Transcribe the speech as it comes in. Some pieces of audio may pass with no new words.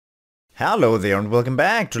Hello there and welcome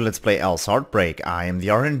back to Let's Play Heart.Break. I am the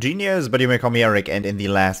RNGenius, but you may call me Erik, and in the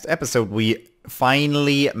last episode we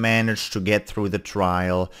finally managed to get through the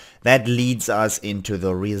trial that leads us into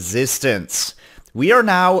the Resistance. We are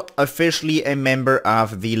now officially a member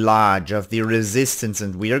of the Lodge of the Resistance,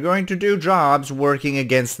 and we are going to do jobs working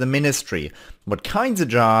against the Ministry. What kinds of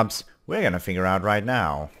jobs? We're gonna figure out right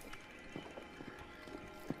now.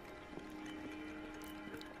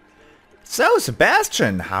 So,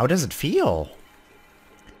 Sebastian, how does it feel?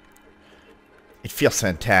 It feels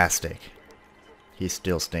fantastic. He's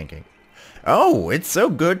still stinking. Oh, it's so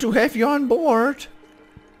good to have you on board.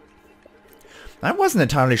 I wasn't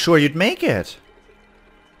entirely sure you'd make it.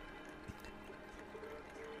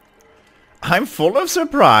 I'm full of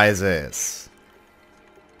surprises.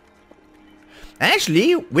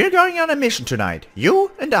 Actually, we're going on a mission tonight.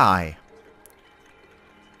 You and I.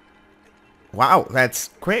 Wow, that's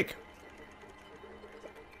quick.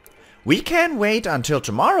 We can wait until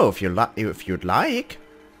tomorrow if you'd like.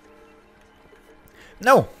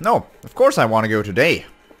 No, of course I want to go today.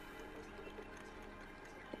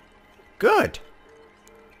 Good.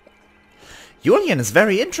 Julian is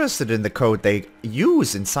very interested in the code they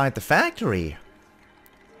use inside the factory.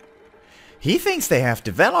 He thinks they have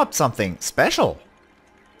developed something special.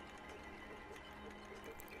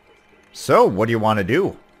 So, what do you want to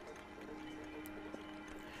do?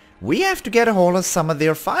 We have to get a hold of some of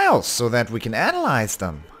their files so that we can analyze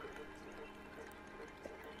them.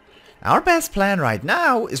 Our best plan right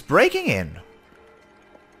now is breaking in.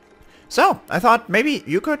 So, I thought maybe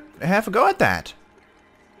you could have a go at that.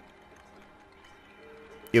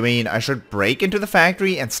 You mean I should break into the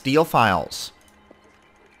factory and steal files?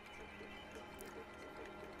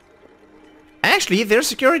 Actually, their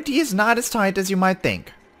security is not as tight as you might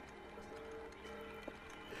think.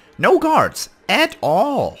 No guards at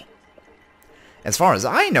all. As far as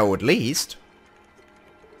I know, at least.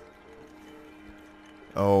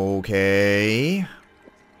 Okay.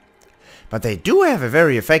 But they do have a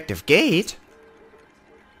very effective gate.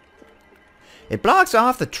 It blocks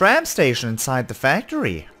off the tram station inside the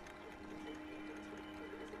factory.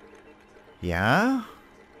 Yeah?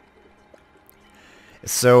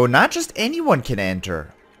 So not just anyone can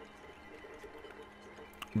enter.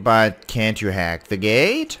 But can't you hack the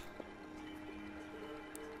gate?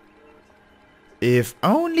 If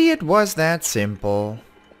only it was that simple.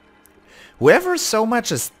 Whoever so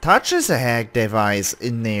much as touches a hack device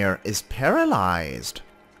in there is paralyzed.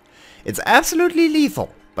 It's absolutely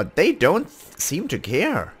lethal, but they don't seem to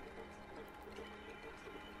care.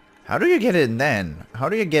 How do you get in then? How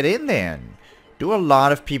do you get in then? Do a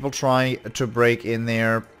lot of people try to break in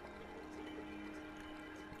there?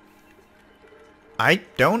 I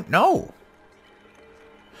don't know.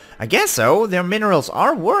 I guess so. Their minerals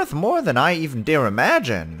are worth more than I even dare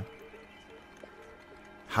imagine.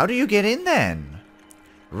 How do you get in then?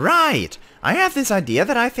 Right! I have this idea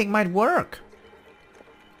that I think might work.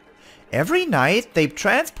 Every night they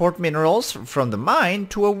transport minerals from the mine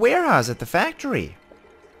to a warehouse at the factory.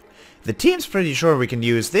 The team's pretty sure we can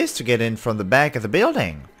use this to get in from the back of the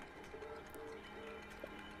building.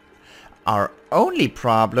 Our only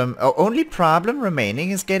problem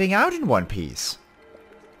remaining is getting out in one piece.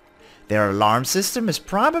 Their alarm system is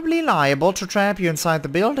probably liable to trap you inside the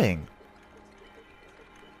building.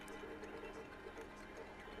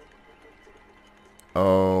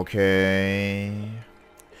 Okay.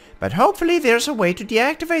 But hopefully there's a way to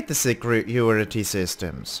deactivate the security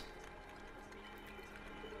systems.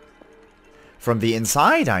 From the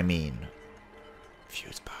inside, I mean.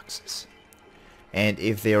 Fuse boxes. And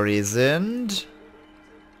if there isn't,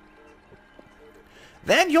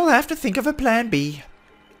 then you'll have to think of a plan B.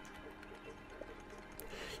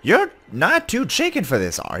 You're not too chicken for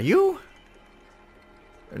this, are you?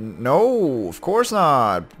 No, of course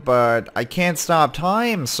not. But I can't stop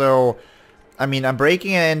time, so... I mean, I'm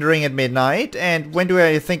breaking and entering at midnight, and when do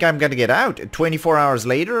I think I'm gonna get out? 24 hours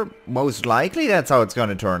later? Most likely that's how it's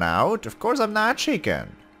gonna turn out. Of course I'm not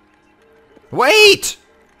chicken. Wait!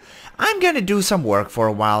 I'm gonna do some work for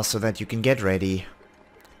a while so that you can get ready.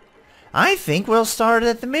 I think we'll start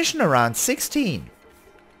at the mission around 16.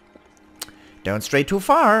 Don't stray too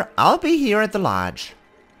far. I'll be here at the lodge.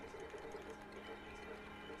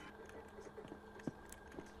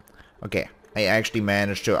 Okay, I actually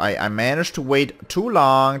managed to. I managed to wait too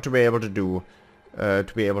long to be able to do, to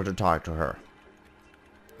be able to talk to her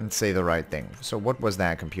and say the right thing. So what was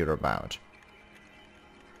that computer about?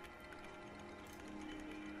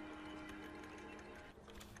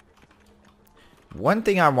 One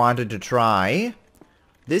thing I wanted to try.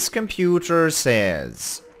 This computer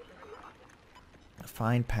says.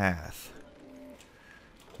 Find path.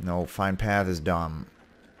 No, find path is dumb.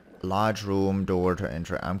 Large room, door to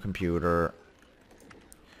enter. I'm computer.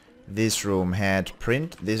 This room had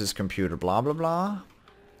print. This is computer. Blah, blah, blah.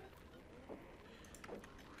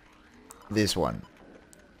 This one.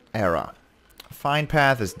 Error. Find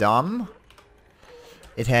path is dumb.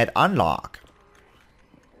 It had unlock.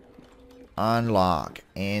 Unlock.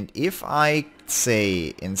 And if I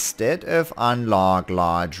say instead of unlock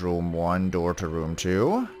large room 1, door to room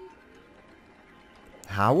 2,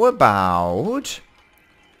 how about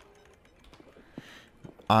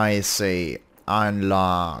I say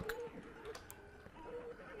unlock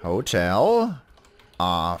hotel,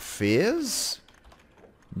 office,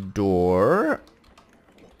 door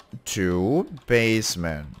to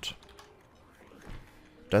basement.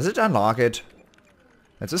 Does it unlock it?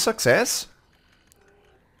 That's a success?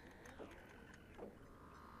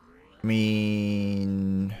 I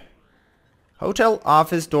mean... Hotel,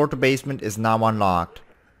 office, door to basement is now unlocked.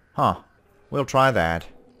 Huh. We'll try that.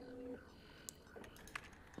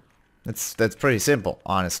 That's pretty simple,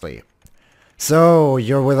 honestly. So,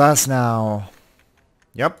 you're with us now.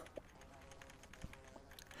 Yep.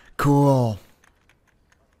 Cool.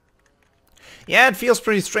 Yeah, it feels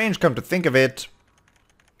pretty strange come to think of it.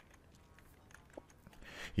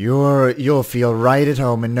 You'll feel right at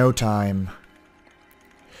home in no time.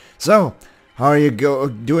 So, how are you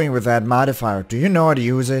doing with that modifier? Do you know how to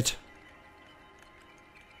use it?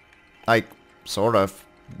 Like, sort of.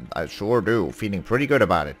 I sure do. Feeling pretty good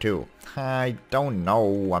about it, too. I don't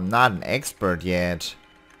know. I'm not an expert yet.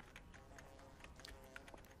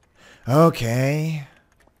 Okay.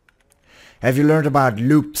 Have you learned about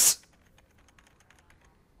loops?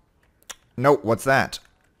 No, what's that?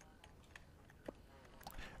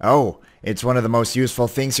 Oh, it's one of the most useful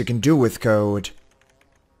things you can do with code.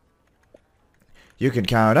 You can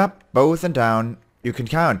count up, both and down. You can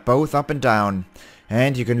count both up and down.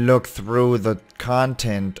 And you can look through the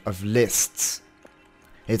content of lists.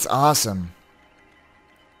 It's awesome.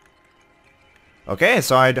 Okay,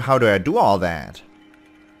 so how do I do all that?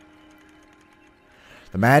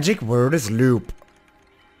 The magic word is loop.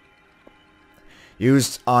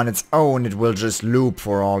 Used on its own, it will just loop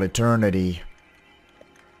for all eternity.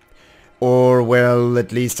 Or, well,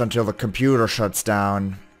 at least until the computer shuts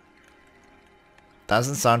down.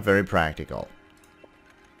 Doesn't sound very practical.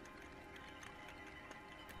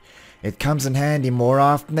 It comes in handy more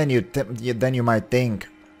often than you might think.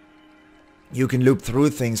 You can loop through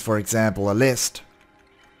things, for example, a list.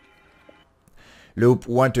 Loop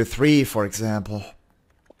 1 to 3, for example.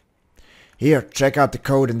 Here, check out the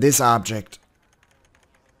code in this object.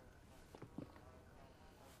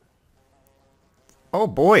 Oh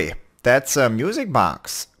boy, that's a music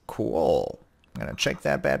box. Cool. I'm gonna check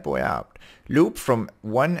that bad boy out. Loop from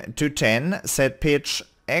 1 to 10, set pitch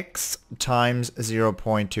x times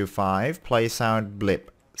 0.25, play sound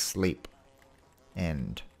blip, sleep,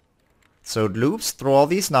 end. So it loops through all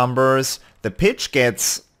these numbers, the pitch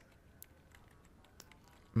gets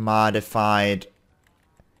modified,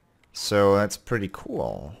 so that's pretty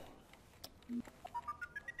cool.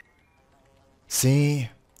 See?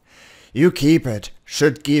 You keep it.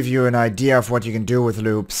 Should give you an idea of what you can do with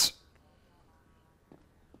loops.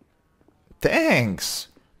 Thanks!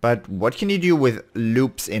 But what can you do with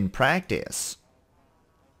loops in practice?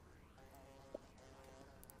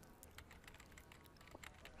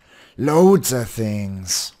 Loads of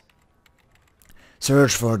things.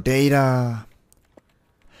 Search for data.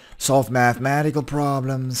 Solve mathematical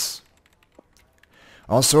problems.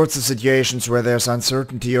 All sorts of situations where there's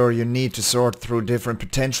uncertainty or you need to sort through different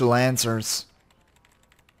potential answers.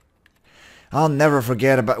 I'll never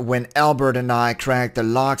forget about when Albert and I cracked the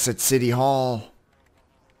locks at City Hall.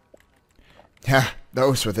 Ha,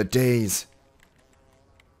 those were the days.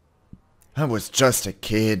 I was just a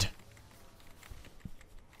kid.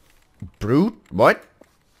 Brute? What?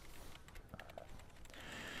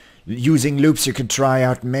 Using loops you can try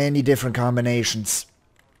out many different combinations.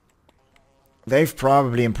 They've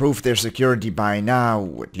probably improved their security by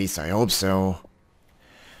now, at least I hope so.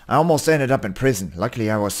 I almost ended up in prison.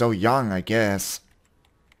 Luckily I was so young, I guess.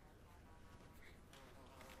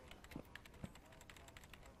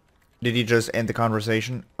 Did he just end the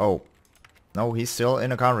conversation? Oh. No, he's still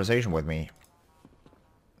in a conversation with me.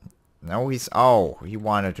 No, oh, he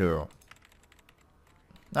wanted to.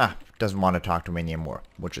 Doesn't want to talk to me anymore,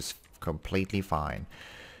 which is completely fine.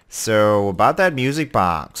 So, about that music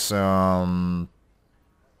box, I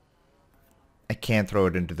can't throw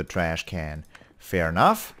it into the trash can. Fair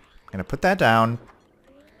enough. I'm gonna put that down.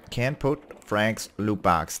 Can't put Frank's loop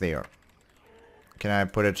box there. Can I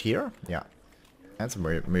put it here? Yeah. That's a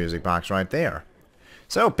music box right there.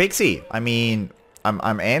 So, Pixie, I mean, I'm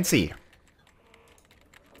antsy.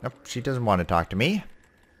 Nope, she doesn't want to talk to me.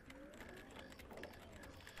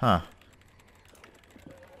 Huh.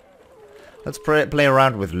 Let's play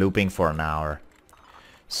around with looping for an hour.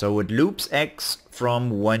 So it loops x from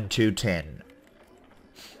 1 to 10.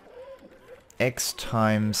 X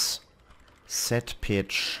times set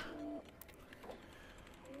pitch,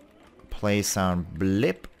 play sound,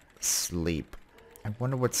 blip, sleep. I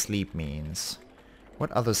wonder what sleep means.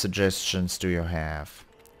 What other suggestions do you have?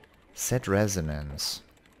 Set resonance,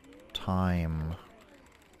 time,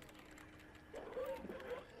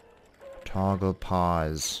 toggle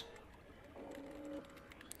pause.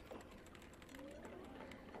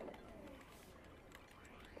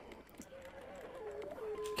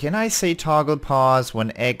 Can I say toggle pause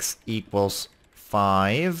when x equals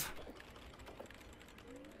 5?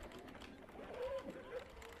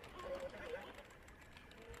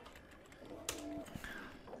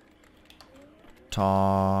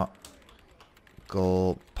 Toggle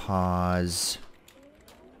pause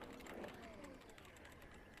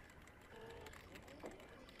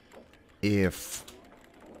if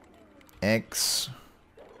x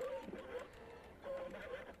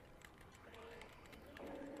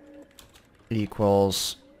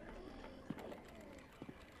equals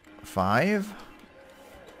 5?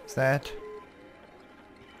 Is that?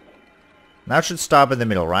 Now it should stop in the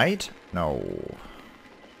middle, right? No.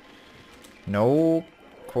 No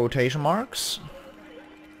quotation marks?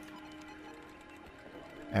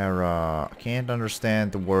 Error. Can't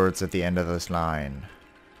understand the words at the end of this line.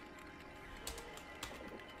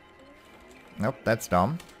 Nope, that's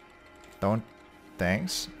dumb. Don't.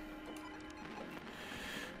 Thanks.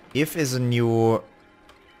 If is a new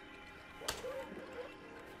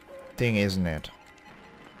thing, isn't it?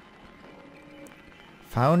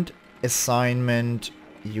 Found assignment,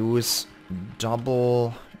 use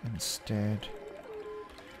double instead.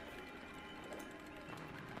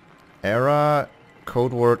 Error,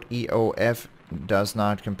 code word EOF does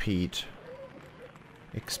not compete.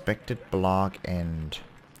 Expected block end.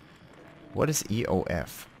 What is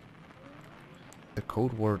EOF? The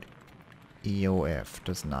code word EOF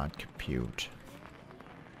does not compute.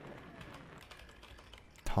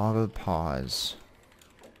 Toggle pause.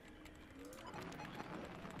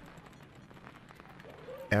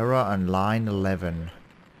 Error on line 11.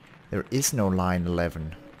 There is no line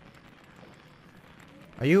 11.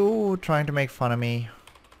 Are you trying to make fun of me?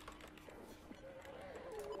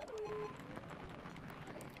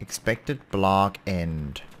 Expected block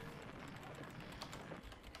end.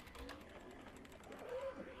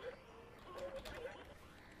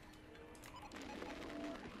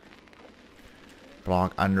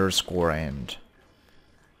 Block underscore end.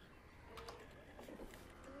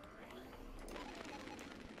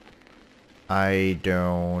 I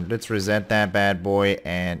don't... Let's reset that bad boy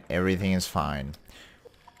and everything is fine.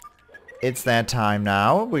 It's that time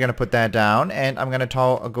now. We're gonna put that down and I'm gonna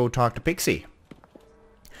go talk to Pixie.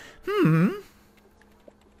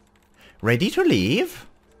 Ready to leave?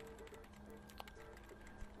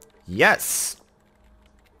 Yes.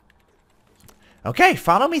 Okay,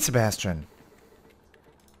 follow me, Sebastian.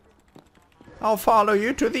 I'll follow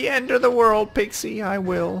you to the end of the world, Pixie. I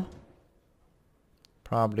will.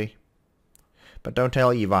 Probably. But don't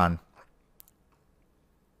tell Ivan.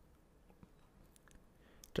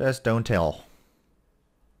 Just don't tell.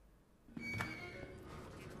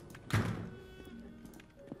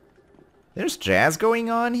 There's jazz going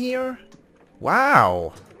on here?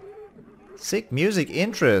 Wow. Sick music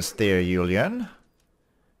interest there, Julian.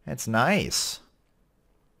 That's nice.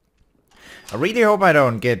 I really hope I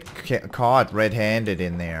don't get caught red-handed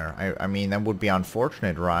in there. I mean, that would be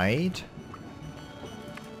unfortunate, right?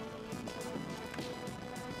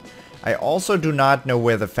 I also do not know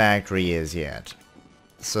where the factory is yet.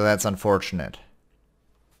 So that's unfortunate.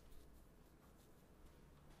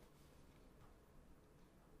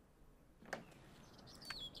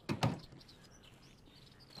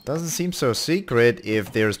 Doesn't seem so secret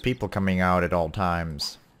if there's people coming out at all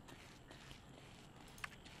times.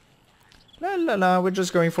 La la la, we're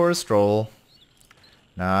just going for a stroll.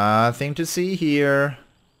 Nothing to see here.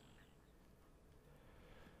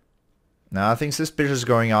 Nothing suspicious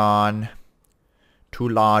going on. Two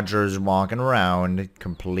lodgers walking around,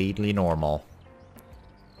 completely normal.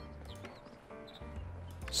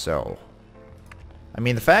 So, I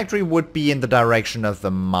mean, the factory would be in the direction of the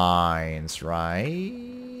mines, right?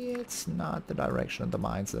 It's not the direction of the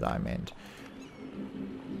mines that I meant.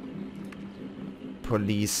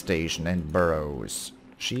 Police station and burrows.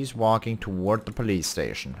 She's walking toward the police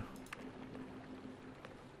station.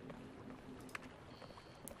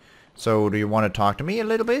 So, do you want to talk to me a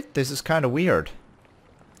little bit? This is kind of weird.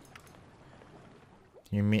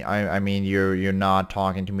 You mean I mean you're not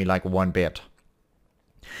talking to me like one bit.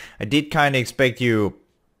 I did kind of expect you,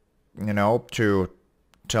 you know, to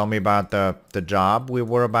tell me about the job we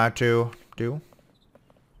were about to do.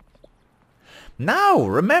 Now,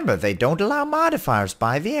 remember, they don't allow modifiers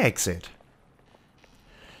by the exit.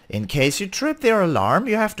 In case you trip their alarm,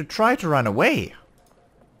 you have to try to run away.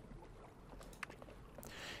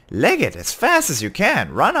 Leg it as fast as you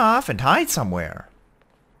can. Run off and hide somewhere.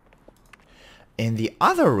 In the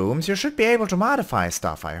other rooms, you should be able to modify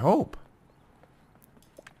stuff, I hope.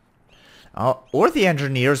 Or the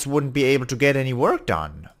engineers wouldn't be able to get any work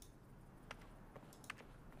done.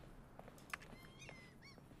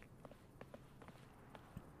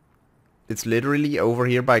 It's literally over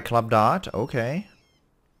here by Club Dot. Okay.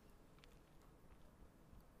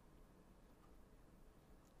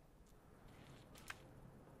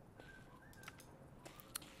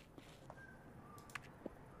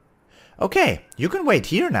 Okay, you can wait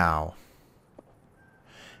here now.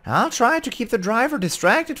 I'll try to keep the driver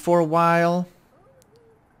distracted for a while.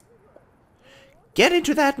 Get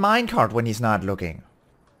into that minecart when he's not looking.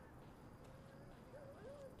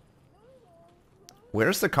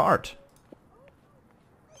 Where's the cart?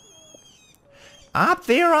 Up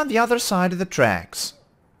there on the other side of the tracks.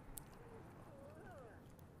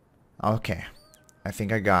 Okay. I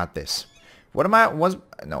think I got this. What am I...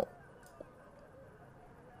 No.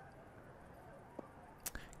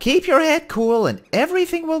 Keep your head cool and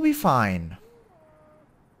everything will be fine.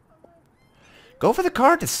 Go for the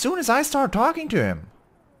cart as soon as I start talking to him.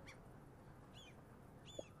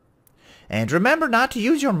 And remember not to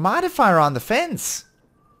use your modifier on the fence.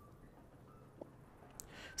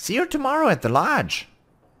 See you tomorrow at the lodge.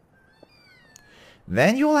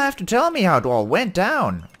 Then you'll have to tell me how it all went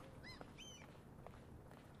down.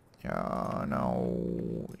 Oh,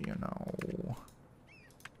 no, you know.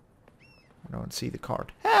 I don't see the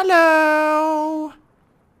cart. Hello!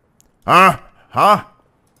 Huh?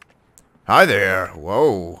 Hi there.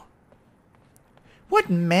 Whoa. What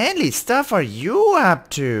manly stuff are you up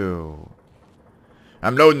to?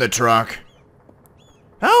 I'm loading the truck.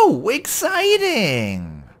 Oh,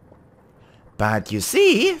 exciting! But you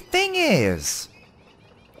see, thing is,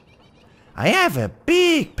 I have a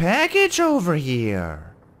big package over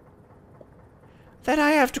here that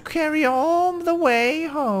I have to carry all the way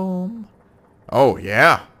home. Oh,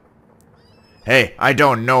 yeah? Hey, I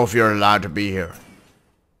don't know if you're allowed to be here.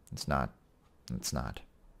 It's not. It's not.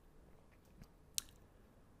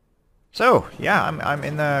 So, yeah, I'm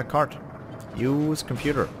in the cart. Use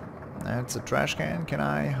computer. That's a trash can. Can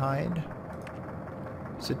I hide?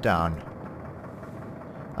 Sit down.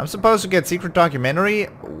 I'm supposed to get secret documentary.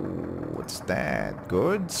 Ooh, what's that?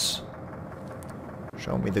 Goods?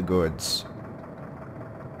 Show me the goods.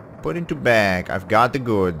 Put into bag. I've got the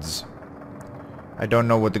goods. I don't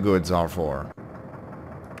know what the goods are for.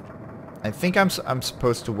 I think I'm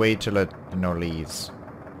supposed to wait till it, you know, leaves.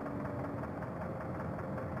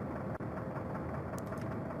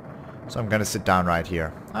 So I'm gonna sit down right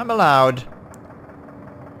here. I'm allowed.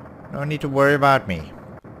 No need to worry about me.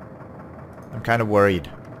 I'm kind of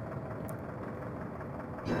worried.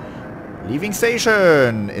 Leaving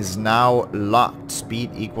station is now locked.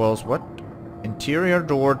 Speed equals what? Interior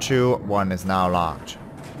door to 1 is now locked.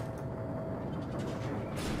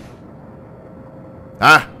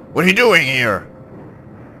 Huh? What are you doing here?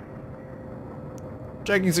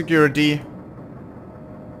 Checking security.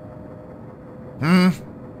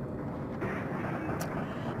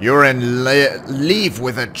 You're in leave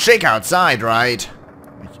with a chick outside, right?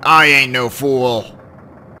 I ain't no fool.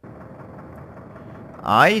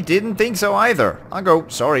 I didn't think so either. I'll go.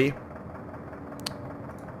 Sorry.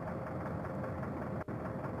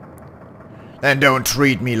 Then don't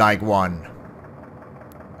treat me like one.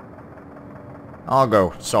 I'll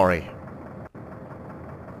go. Sorry.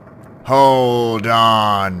 Hold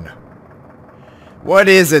on. What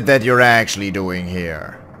is it that you're actually doing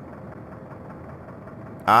here?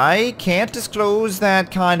 I can't disclose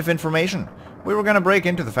that kind of information. We were gonna break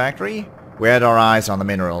into the factory. We had our eyes on the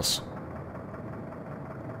minerals.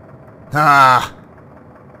 Ah!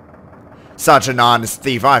 Such an honest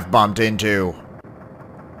thief I've bumped into.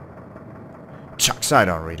 Chucks, I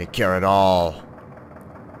don't really care at all.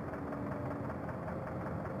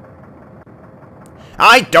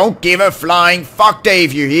 I don't give a flying fuck,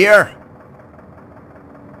 Dave, you hear?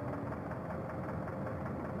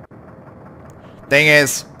 Thing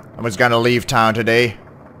is, I was gonna leave town today.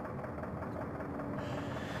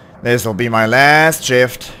 This'll be my last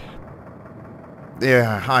shift.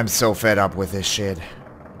 Yeah, I'm so fed up with this shit.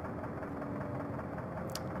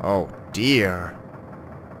 Oh dear.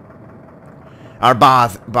 Our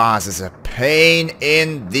boss is a pain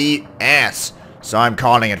in the ass. So I'm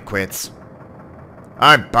calling it quits.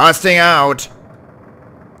 I'm busting out.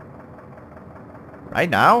 Right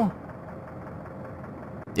now?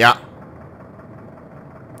 Yeah.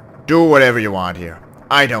 Do whatever you want here.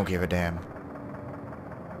 I don't give a damn.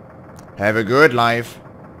 Have a good life.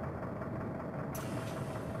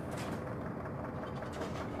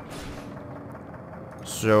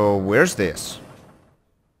 So, where's this?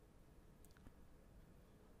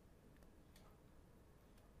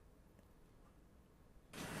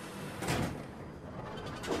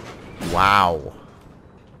 Wow.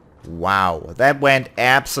 Wow. That went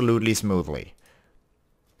absolutely smoothly.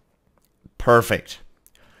 Perfect.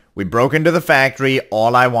 We broke into the factory.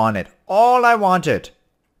 All I wanted. All I wanted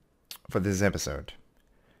for this episode.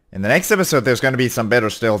 In the next episode, there's going to be some better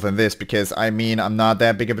stealth than this because, I mean, I'm not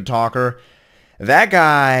that big of a talker. That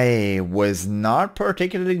guy was not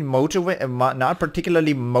particularly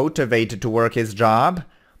motivated to work his job.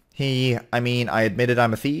 I mean, I admitted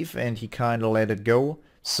I'm a thief and he kind of let it go.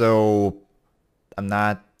 So, I'm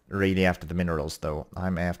not really after the minerals though.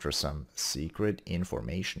 I'm after some secret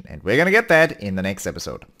information. And we're gonna get that in the next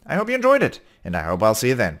episode. I hope you enjoyed it. And I hope I'll see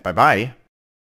you then. Bye bye.